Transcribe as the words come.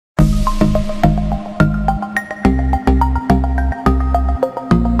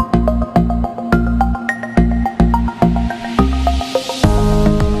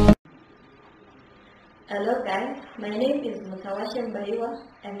Baiwa.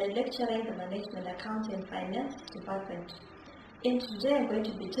 I'm a lecturer in the Management Accounting and Finance Department. And today I'm going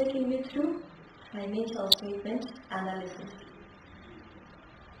to be taking you through financial statement analysis.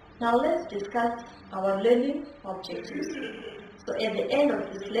 Now let's discuss our learning objectives. So at the end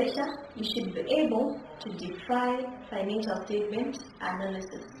of this lecture, you should be able to define financial statement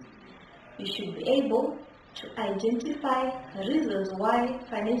analysis. You should be able to identify reasons why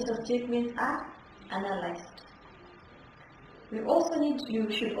financial statements are analyzed. You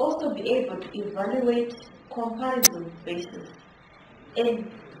should also be able to evaluate comparison basis.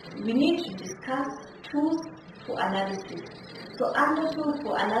 And we need to discuss tools for analysis. So under tools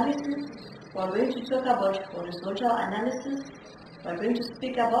for analysis, we're going to talk about horizontal analysis, we're going to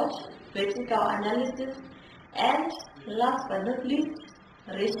speak about vertical analysis, and last but not least,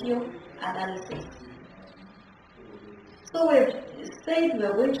 ratio analysis. So we've said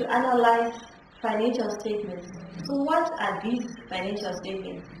we're going to analyze financial statements. So what are these financial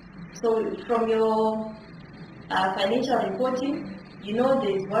statements? So from your financial reporting, you know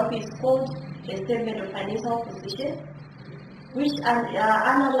there's what is called a statement of financial position, which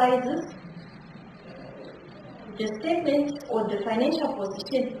analyzes the statement or the financial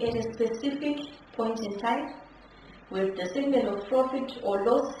position at a specific point in time, with the statement of profit or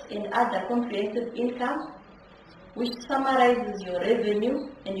loss and other comprehensive income, which summarizes your revenue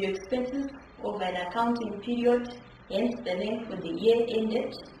and your expenses over an accounting period, hence the name for the year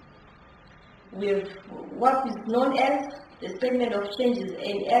ended, with what is known as the statement of changes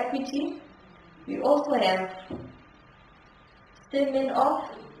in equity. We also have statement of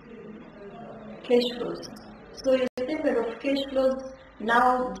cash flows. So your statement of cash flows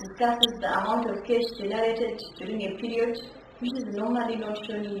now discusses the amount of cash generated during a period, which is normally not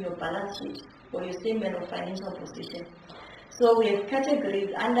shown in your balance sheet or your statement of financial position. So we have categories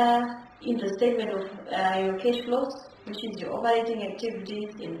in the statement of your cash flows, which is your operating activities,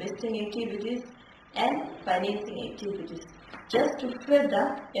 investing activities, and financing activities. Just to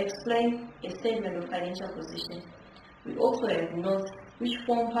further explain a statement of financial position, we also have notes which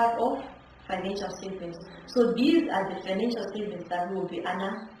form part of financial statements. So these are the financial statements that we will be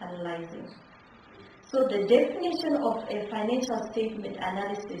analyzing. So the definition of a financial statement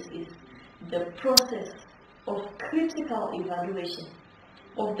analysis is the process of critical evaluation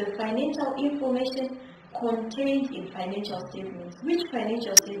of the financial information contained in financial statements. Which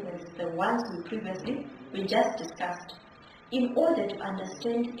financial statements? The ones we just discussed, in order to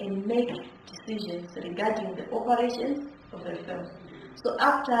understand and make decisions regarding the operations of the firm. So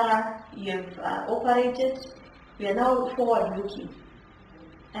after you've operated, we are now forward looking.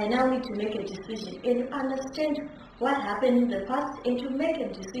 I now need to make a decision and understand what happened in the past, and to make a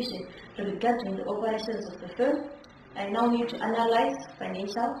decision regarding the operations of the firm, I now need to analyze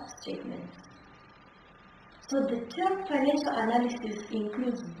financial statements. So the term financial analysis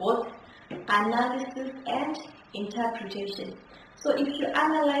includes both analysis and interpretation. So if you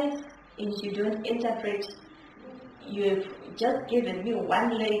analyze and you don't interpret, you've just given me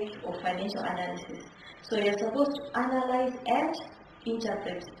one leg of financial analysis. So you're supposed to analyze and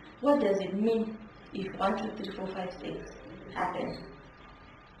interpret. What does it mean if 1, 2, 3, 4, 5, 6 happen?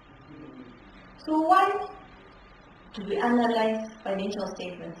 So why do we analyze financial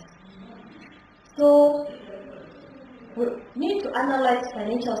statements? So we need to analyze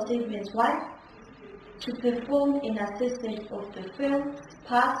financial statements. Why? To perform an assessment of the firm's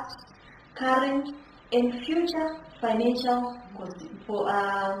past, current, and future financial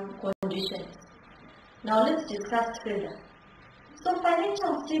conditions. Now let's discuss further. So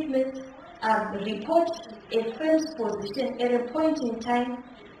financial statements report a firm's position at a point in time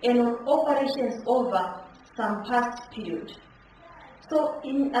and on operations over some past period. So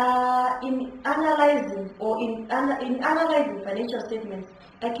in analyzing financial statements,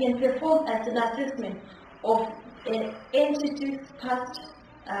 I can perform as an assessment of an entity's past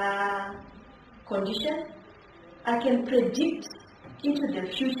condition. I can predict into the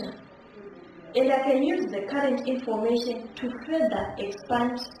future, and I can use the current information to further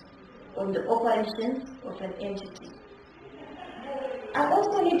expand on the operations of an entity. I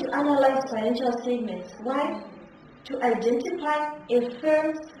also need to analyze financial statements. Why? To identify a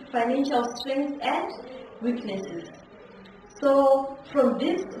firm's financial strengths and weaknesses. So from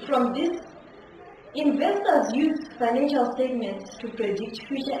this, investors use financial statements to predict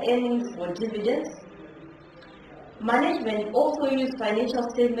future earnings or dividends. Management also use financial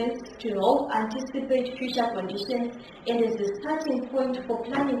statements to help anticipate future conditions and as a starting point for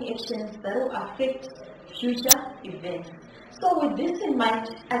planning actions that will affect future events. So with this in mind,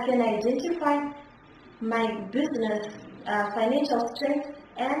 I can identify my business financial strengths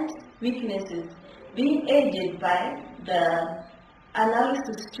and weaknesses, being aided by the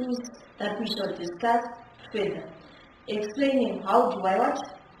analysis tools that we shall discuss further, explaining how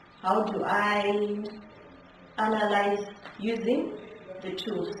do I analyze using the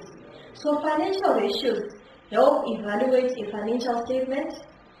tools. So financial ratios help evaluate a financial statement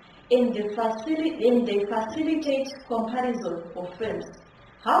and they facilitate comparison of firms.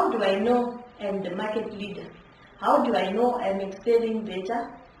 How do I know I'm the market leader? How do I know I'm excelling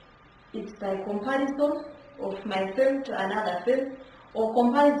better? It's by comparison of my firm to another firm or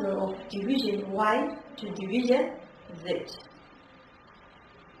comparison of division Y to division Z.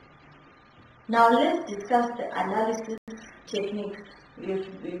 Now let's discuss the analysis techniques.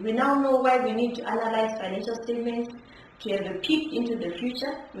 We now know why we need to analyze financial statements to have a peek into the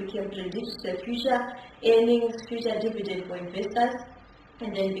future. We can predict the future earnings, future dividend for investors,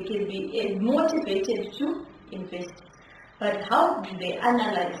 and then we can be motivated to invest. But how do they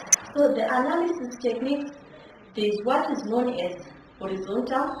analyze? So the analysis techniques, there is what is known as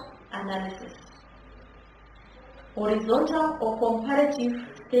horizontal analysis. Horizontal or comparative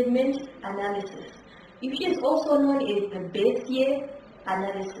statement analysis, which is also known as the Bézier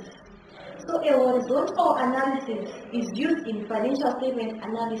analysis. So a horizontal analysis is used in financial statement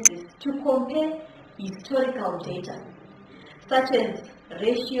analysis to compare historical data, such as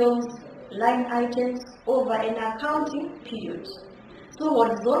ratios, line items over an accounting period. So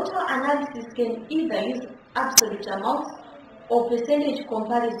horizontal analysis can either use absolute amounts or percentage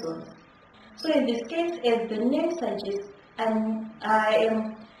comparisons. So in this case, as the name suggests, I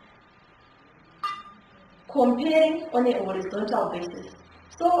am comparing on a horizontal basis.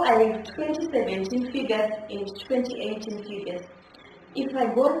 So I have 2017 figures and 2018 figures. If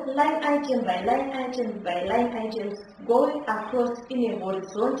I go line item by line item by line items, going across in a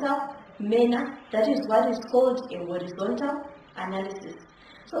horizontal manner, that is what is called a horizontal analysis.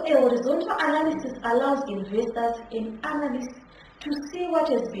 So a horizontal analysis allows investors and analysts to see what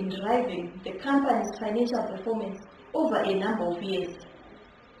has been driving the company's financial performance over a number of years.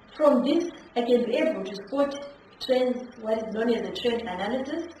 From this, I can be able to spot trends, what is known as a trend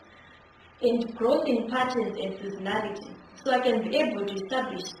analysis, and growth in patterns and seasonality. So I can be able to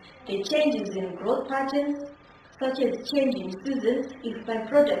establish the changes in growth patterns, such as change in seasons if my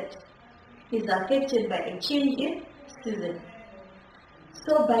product is affected by a change in season.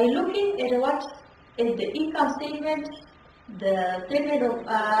 So by looking at the income statement, the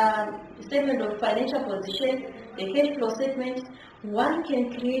statement of financial position, the cash flow statement, one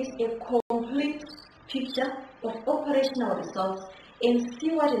can create a complete picture of operational results and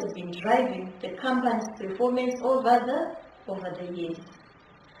see what has been driving the company's performance over the years.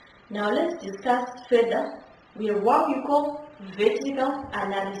 Now let's discuss further. We have what we call vertical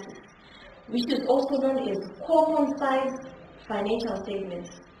analysis, which is also known as common size financial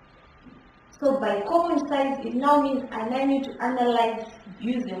statements. So by common size, it now means I now need to analyze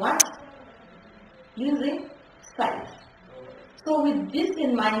using what? Using size. So with this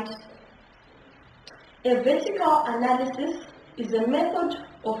in mind, a vertical analysis is a method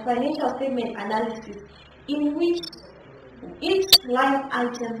of financial statement analysis in which each line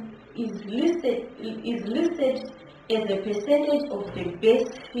item is listed as a percentage of the base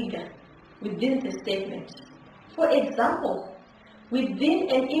figure within the statement. For example, within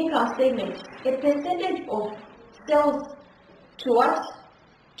an income statement, a percentage of sales to what?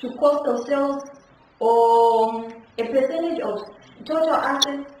 To cost of sales, or a percentage of total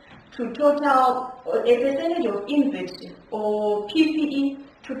assets to total, or a percentage of inventory or PPE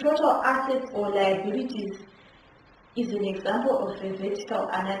to total assets or liabilities is an example of a vertical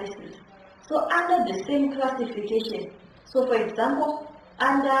analysis. So under the same classification, so for example,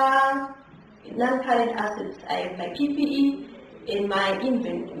 under non-current assets, I have my PPE in my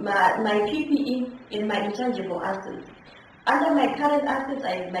PPE in my intangible assets. Under my current assets,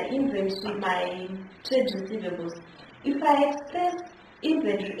 I have my inventory, my trade receivables. If I express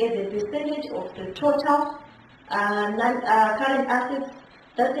inventory as a percentage of the total current assets,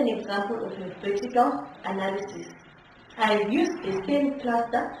 that's an example of a vertical analysis. I've used the same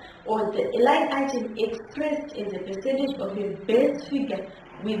cluster or the line item expressed as a percentage of a base figure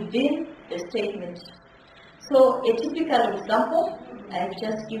within the statement. So a typical example I've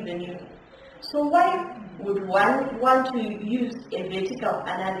just given you. So why would one want to use a vertical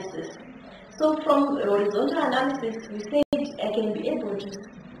analysis? So from horizontal analysis, we said I can be able to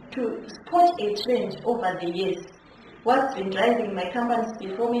spot a trend over the years. What's been driving my company's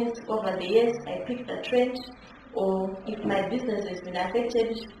performance over the years, I pick the trend, or if my business has been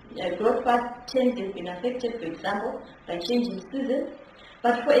affected, growth patterns have been affected, for example, by changing season.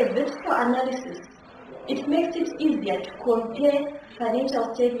 But for a vertical analysis, it makes it easier to compare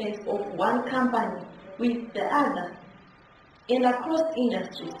financial statements of one company with the other. and across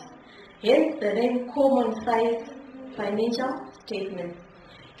industries. Hence the name common size financial statements.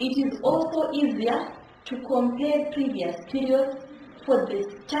 It is also easier to compare previous periods for the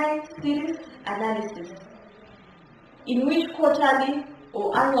time series analysis, in which quarterly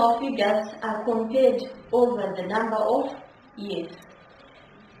or annual figures are compared over the number of years.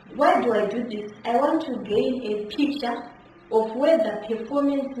 Why do I do this? I want to gain a picture of whether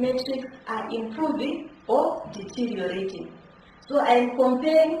performance metrics are improving or deteriorating. So I am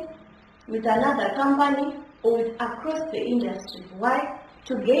comparing with another company or with across the industry. Why?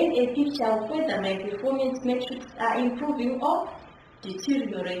 To gain a picture of whether my performance metrics are improving or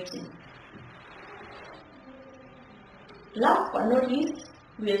deteriorating. Last but not least,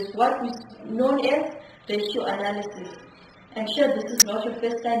 we have what is known as ratio analysis. I'm sure this is not your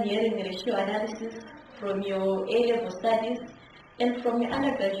first time hearing ratio analysis. From your A-level studies and from your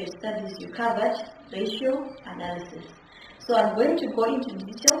undergraduate studies, you covered ratio analysis. So I'm going to go into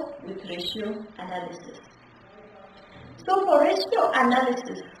detail with ratio analysis. So for ratio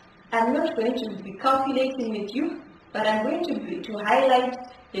analysis, I'm not going to be calculating with you, but I'm going to highlight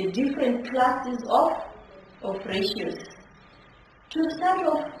the different classes of ratios. To start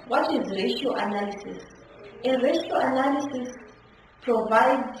off, what is ratio analysis? A ratio analysis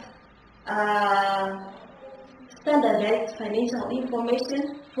provides standardized financial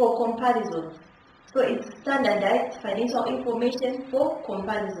information for comparison. So it's standardized financial information for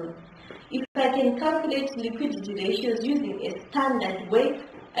comparison. If I can calculate liquidity ratios using a standard way,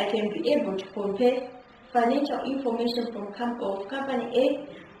 I can be able to compare financial information from company A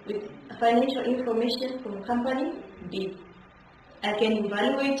with financial information from company B. I can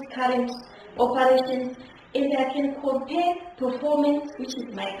evaluate current operations and I can compare performance, which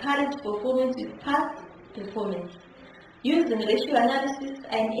is my current performance, with past performance. Using ratio analysis,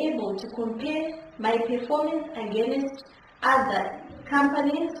 I am able to compare my performance against other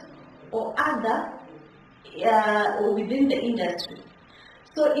companies or other or within the industry.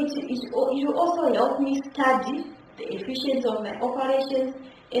 So it will also help me study the efficiency of my operations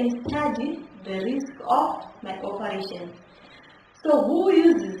and study the risk of my operations. So who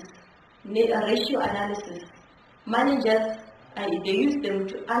uses a ratio analysis? Managers, they use them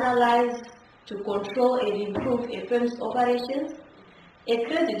to analyze, to control and improve a firm's operations. A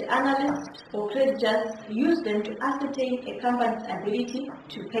credit analyst or creditors use them to ascertain a company's ability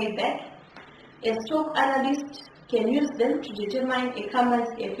to pay back. A stock analyst can use them to determine a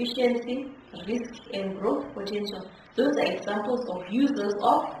company's efficiency, risk, and growth potential. Those are examples of users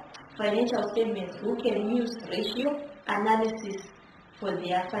of financial statements who can use ratio analysis for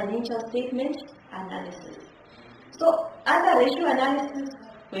their financial statement analysis. So under ratio analysis,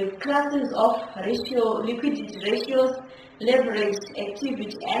 we have classes of ratio, liquidity ratios, leverage,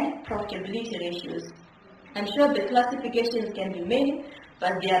 activity, and profitability ratios. I'm sure the classifications can be many,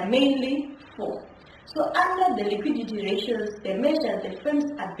 but they are mainly 4. So under the liquidity ratios, they measure the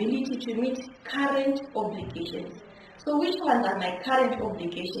firm's ability to meet current obligations. So which ones are my current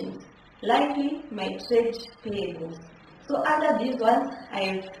obligations? Likely my trade payables. So under these ones, I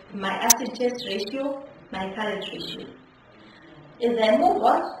have my asset test ratio, my current ratio. As I move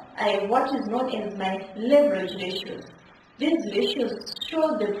on, I have what is known as my leverage ratios. These ratios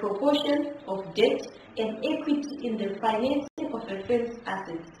show the proportion of debt and equity in the financing of a firm's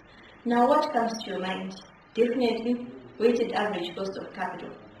assets. Now what comes to your mind? Definitely weighted average cost of capital.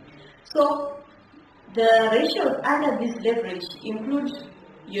 So the ratios under this leverage include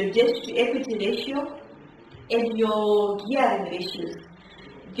your debt to equity ratio and your gearing ratios.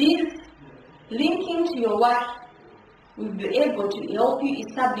 These linking to your work will be able to help you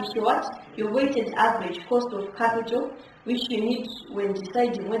establish your weighted average cost of capital, which you need when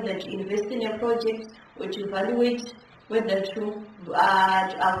deciding whether to invest in a project or to evaluate whether to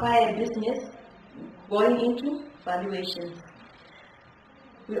acquire a business, going into valuations.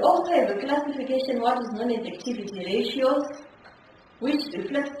 We also have a classification what is known as activity ratios, which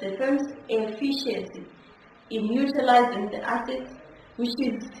reflects the firm's efficiency in utilizing the assets, which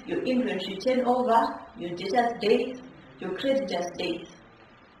is your inventory turnover, your debtors days, your creditors days.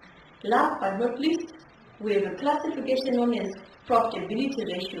 Last but not least, we have a classification known as profitability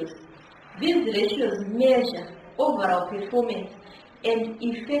ratios. These ratios measure overall performance and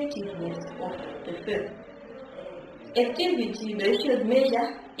effectiveness of the firm. Activity ratios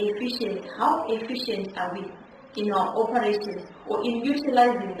measure efficiency. How efficient are we in our operations or in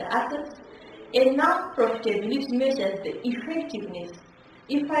utilizing the assets? And now profitability measures the effectiveness.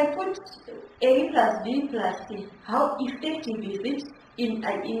 If I put A plus B plus C, how effective is it in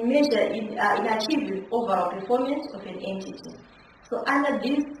achieving overall performance of an entity? So under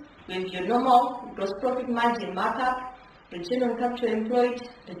this, we have your normal gross profit margin markup, return on capital employed,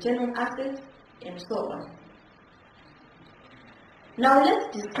 return on assets, and so on. Now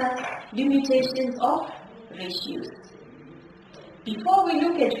let's discuss limitations of ratios. Before we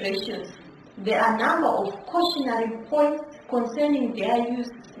look at ratios, there are a number of cautionary points concerning their use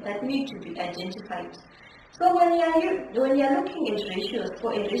that need to be identified. So when you are looking at ratios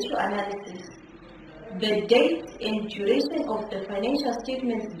for a ratio analysis, the date and duration of the financial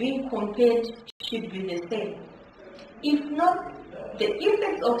statements being compared should be the same. If not, the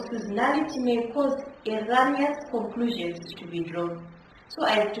effects of seasonality may cause erroneous conclusions to be drawn. So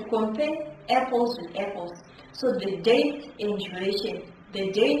I have to compare apples with apples. So the date and duration,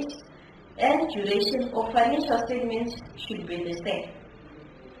 of financial statements should be the same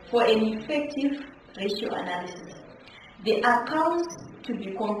for an effective ratio analysis. The accounts to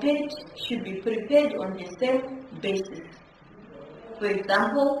be compared should be prepared on the same basis. For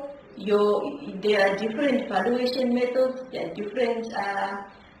example, there are different valuation methods, there are different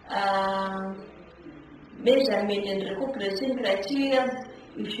measurement and recognition criteria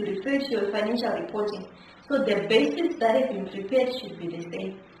if you refer to your financial reporting. So the basis that have been prepared should be the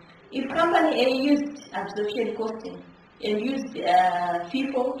same. If company A used absorption costing and used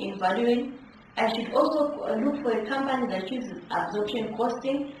FIFO in valuing, I should also look for a company that uses absorption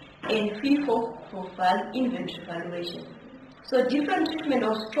costing and FIFO for inventory valuation. So different treatment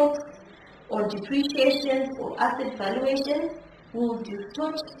of stocks or depreciations or asset valuations will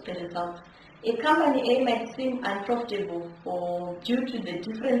distort the results. A company A might seem unprofitable due to the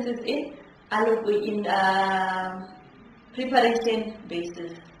differences in preparation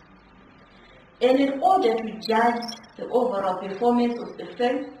basis. And in order to judge the overall performance of the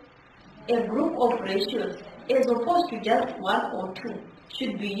firm, a group of ratios, as opposed to just one or two,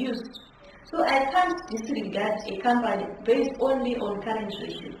 should be used. So I can't disregard a company based only on current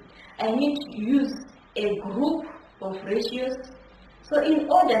ratios. I need to use a group of ratios. So in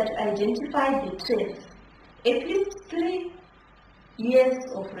order to identify the trends, at least 3 years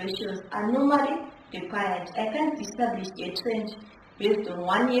of ratios are normally required. I can't establish a trend based on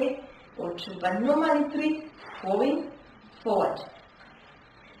 1 year or 2, but normally 3 going forward.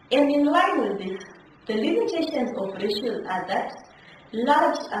 And in line with this, the limitations of ratios are that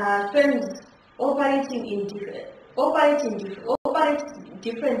large firms operating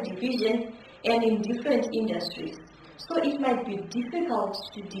different divisions and in different industries. So it might be difficult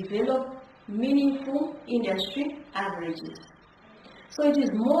to develop meaningful industry averages. So it is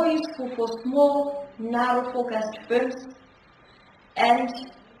more useful for small, narrow-focused firms, and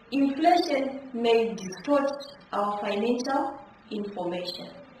inflation may distort our financial information.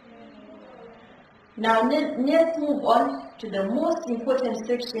 Now let's move on to the most important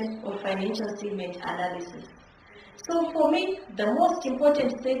section of financial statement analysis. So for me, the most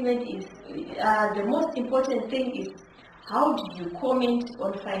important thing is how do you comment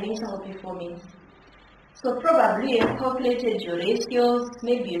on financial performance? So probably you've calculated your ratios,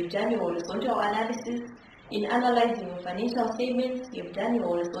 maybe you've done your horizontal analysis. In analyzing your financial statements, you've done your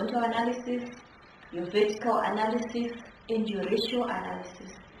horizontal analysis, your vertical analysis, and your ratio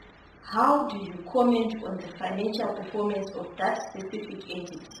analysis. How do you comment on the financial performance of that specific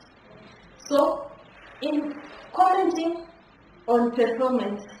entity? So, in commenting on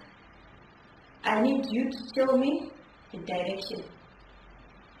performance, I need you to tell me the direction.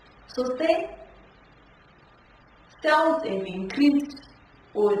 So say, sales have increased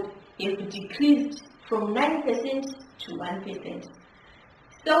or have decreased from 9% to 1%.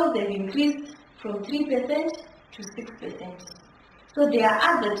 Sales have increased from 3% to 6%. So there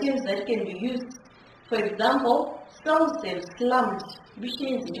are other terms that can be used. For example, sales have slumped, which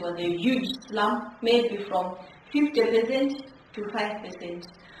means it was a huge slump, maybe from 50% to 5%.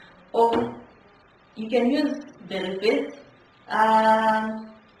 Or you can use the reverse.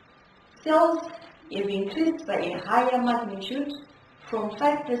 Sales have increased by a higher magnitude from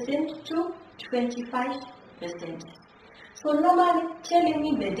 5% to 25%. So normally telling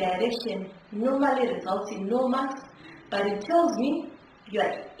me the direction normally results in no marks, but it tells me you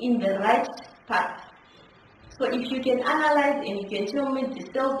are in the right path. So if you can analyze and you can tell me the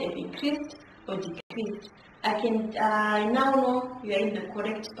sales have increased or decreased, I now know you are in the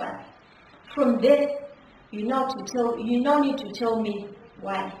correct path. From there, you now need to tell me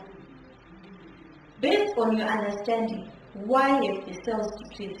why. Based on your understanding, why have the sales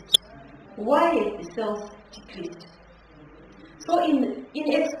decreased? Why have the sales decreased? So in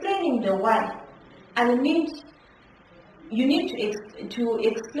explaining the why, you need to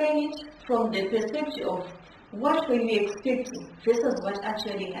explain it from the perspective of what were you expecting versus what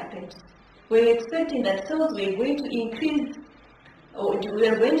actually happened. Were you expecting that sales were going to increase or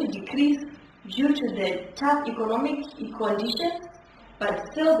were going to decrease, due to the tough economic conditions, but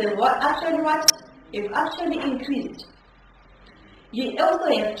still they've actually increased. You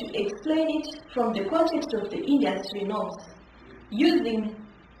also have to explain it from the context of the industry norms. Using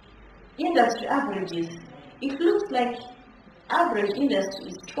industry averages, it looks like average industry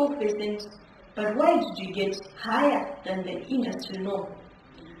is 12%, but why did you get higher than the industry norm?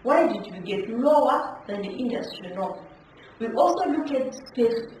 Why did you get lower than the industry norm? We also look at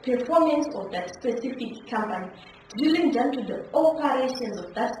performance of that specific company, drilling down to the operations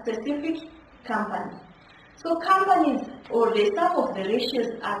of that specific company. So companies, or the sum of the ratios,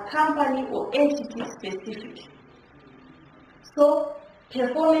 are company or entity specific. So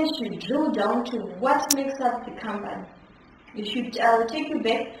performance should drill down to what makes up the company. I will take you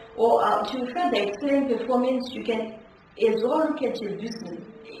back, or to further explain performance, you can as well look at your business,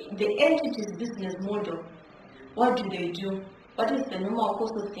 the entity's business model. What do they do? What is the normal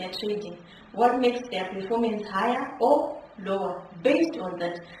course of their trading? What makes their performance higher or lower? Based on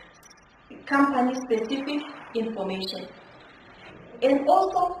that company-specific information. And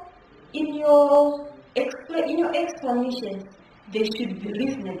also, in your explanations, they should be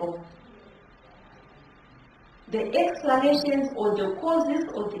reasonable. The explanations or the causes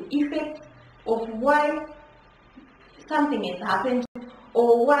or the effects of why something has happened,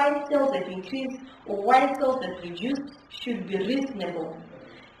 or why sales have increased, or why sales have reduced, should be reasonable.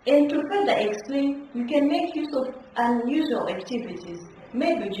 And to further explain, you can make use of unusual activities.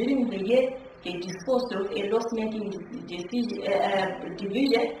 Maybe during the year they disposed of a loss-making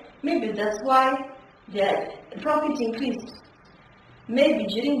division. Maybe that's why their profit increased. Maybe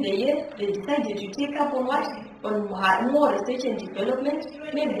during the year they decided to take up on what? On more research and development.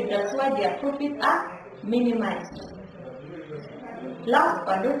 Maybe that's why their profits are minimized. Last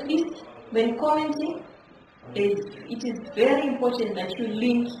but not least, when commenting, it is very important that you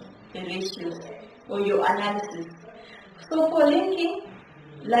link the ratios or your analysis. So for linking,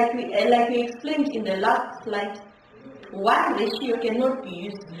 like we explained in the last slide, one ratio cannot be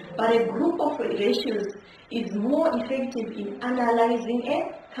used, but a group of ratios is more effective in analyzing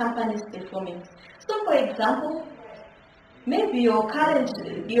a company's performance. So for example, maybe your current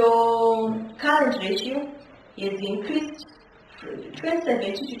ratio has increased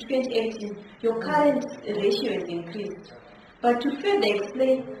 2017 to 2018, your current ratio is increased. But to further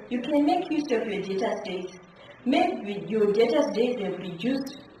explain, you can make use of your data days. Maybe your data days have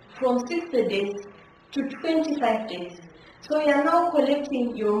reduced from 60 days to 25 days. So you are now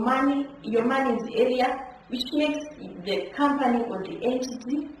collecting your money's area, which makes the company or the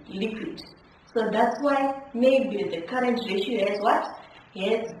entity liquid. So that's why maybe the current ratio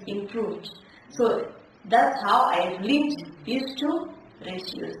has improved. So that's how I have linked these two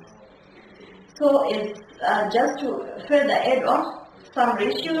ratios. So it's just to further add on, some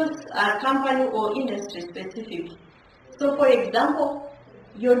ratios are company or industry specific. So for example,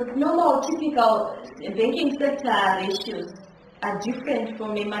 your normal typical banking sector ratios are different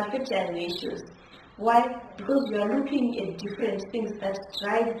from a manufacturing ratios. Why? Because you are looking at different things that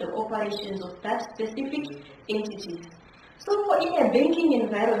drive the operations of that specific entities. So for in a banking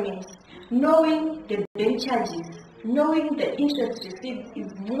environment, knowing the bank charges, knowing the interest received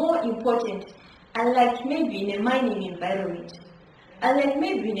is more important, unlike maybe in a mining environment, unlike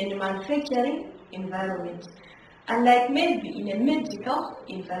maybe in a manufacturing environment, unlike maybe in a medical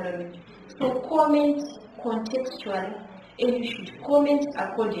environment. So comment contextually, and you should comment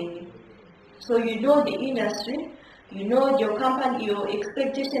accordingly. So you know the industry, you know your company, your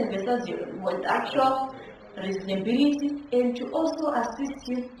expectation versus your actual reasonability, and to also assist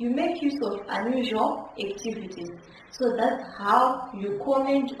you, you make use of unusual activities. So that's how you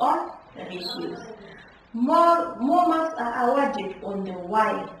comment on ratios. More marks are awarded on the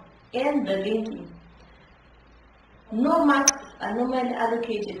why and the linking. No marks are normally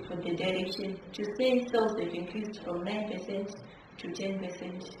allocated for the direction. To say sales have increased from 9% to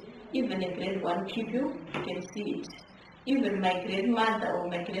 10%. Even a grade 1 pupil, you can see it. Even my grandmother or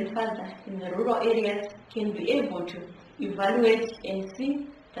my grandfather in the rural areas can be able to evaluate and see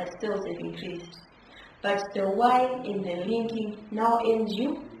that sales have increased. But the why in the linking now earns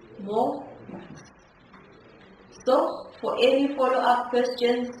you more marks. So, for any follow-up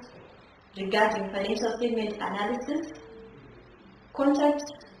questions regarding financial statement analysis, contact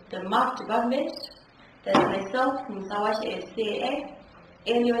the MAP department. That's myself, Musawashi at CAA,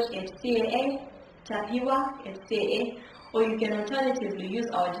 Elliot at CAA, Tapiwa at CAA, or you can alternatively use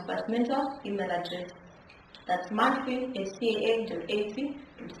our departmental email address. That's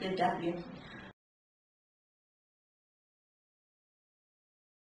manfi@caa.ac.zw.